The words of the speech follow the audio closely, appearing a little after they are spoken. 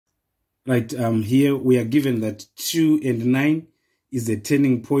Right, here we are given that 2 and 9 is a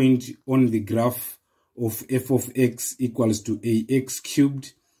turning point on the graph of f of x equals to ax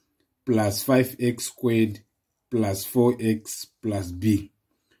cubed plus 5x squared plus 4x plus b.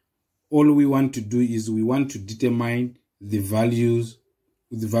 All we want to do is we want to determine the value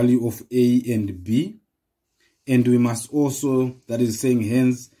of a and b, and we must also, that is saying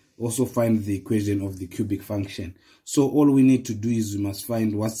hence, also find the equation of the cubic function. So all we need to do is we must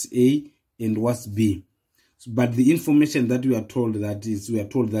find what's a and what's b. But the information that we are told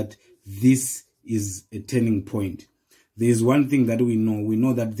that this is a turning point. There is one thing that we know. We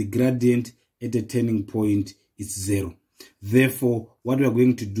know that the gradient at a turning point is 0. Therefore, what we are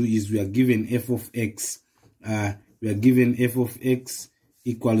going to do is we are given f of x. We are given f of x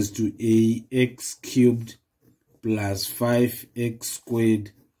equals to ax cubed plus 5x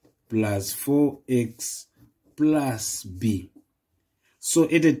squared plus 4x plus b. So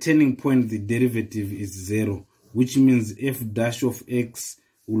at a turning point, the derivative is 0, which means f dash of x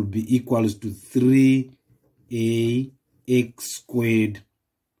will be equals to 3ax squared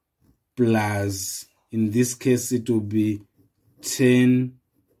plus, in this case, it will be 10x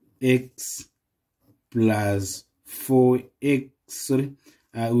plus 4x,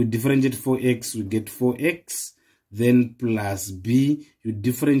 we differentiate 4x, we get 4x, then plus b, you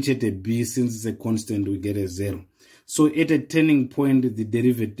differentiate a b, since it's a constant, we get a 0. So at a turning point, the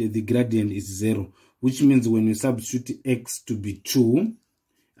derivative, the gradient is 0, which means when you substitute x to be 2,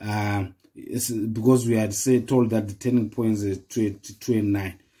 because we had told that the turning point is 2 and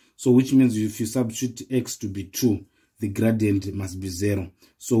 9. So which means if you substitute x to be 2, the gradient must be 0.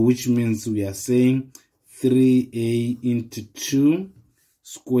 So which means we are saying 3a into 2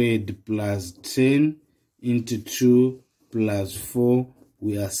 squared plus 10 into 2 plus 4,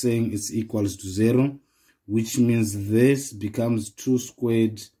 we are saying it's equals to 0, which means this becomes 2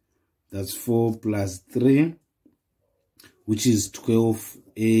 squared, that's 4 plus 3, which is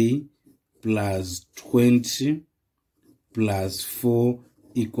 12a plus 20 plus 4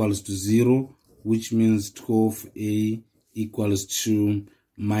 equals to 0, which means 12a equals to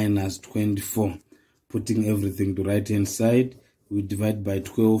minus 24. Putting everything to right hand side, we divide by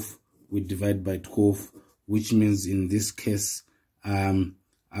 12, we divide by 12, which means in this case our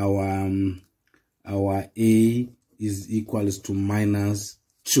a is equals to minus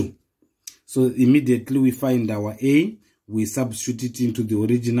 2. So immediately we find our a, we substitute it into the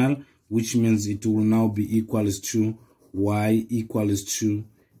original, which means it will now be equals to y equals to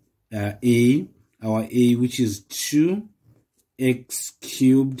our a, which is 2x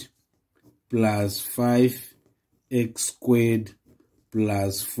cubed plus 5x squared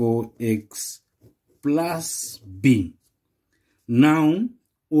plus 4x plus b. Now,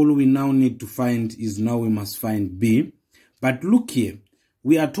 all we now need to find is now we must find b. But look here,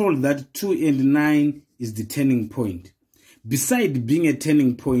 we are told that 2 and 9 is the turning point. Besides being a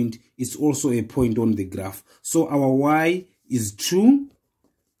turning point, it's also a point on the graph. So our y is 2,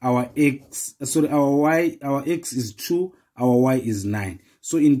 our x is 2, our y is 9.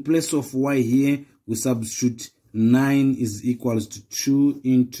 So in place of y here, we substitute 9 is equals to 2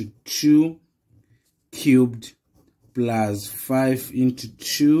 into 2 cubed plus 5 into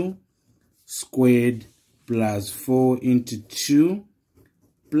 2 squared plus 4 into 2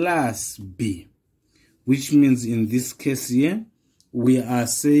 plus b, which means in this case here, we are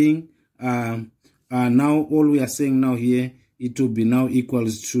saying, now all we are saying now here, it will be now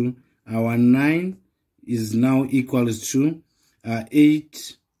equals to, our 9 is now equals to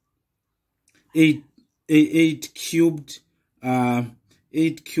 8 cubed,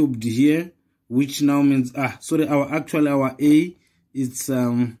 8 cubed here, which now means, our a, it's,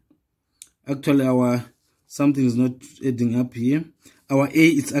 actually our, something is not adding up here. Our a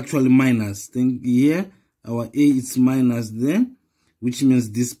is actually minus, think here, our a is minus there, which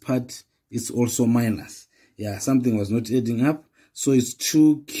means this part is also minus. Yeah, something was not adding up. So it's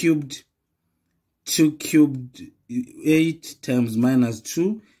 2 cubed, 8 times minus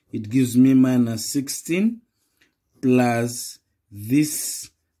 2, it gives me minus 16, plus this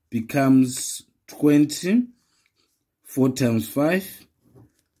becomes 20, 4 times 5,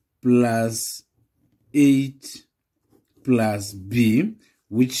 plus 8 plus b,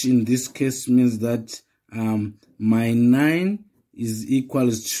 which in this case means that my 9 is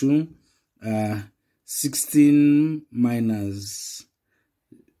equals to 16 minus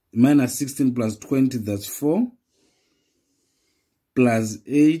 16 plus 20, that's 4, plus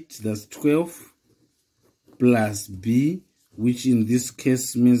 8, that's 12, plus b, which in this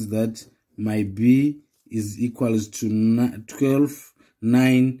case means that my b is equals to 9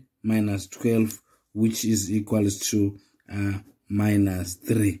 minus 12, which is equals to minus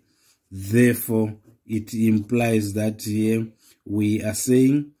 3. Therefore, it implies that here we are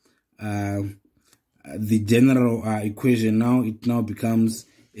saying the general equation now, it now becomes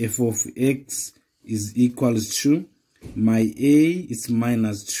f of x is equals to my a is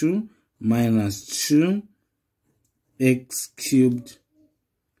minus 2 x cubed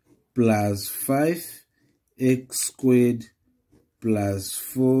plus 5 x squared plus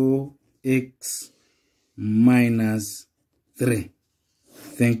 4x minus 3.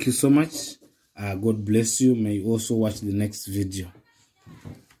 Thank you so much. God bless you. May you also watch the next video.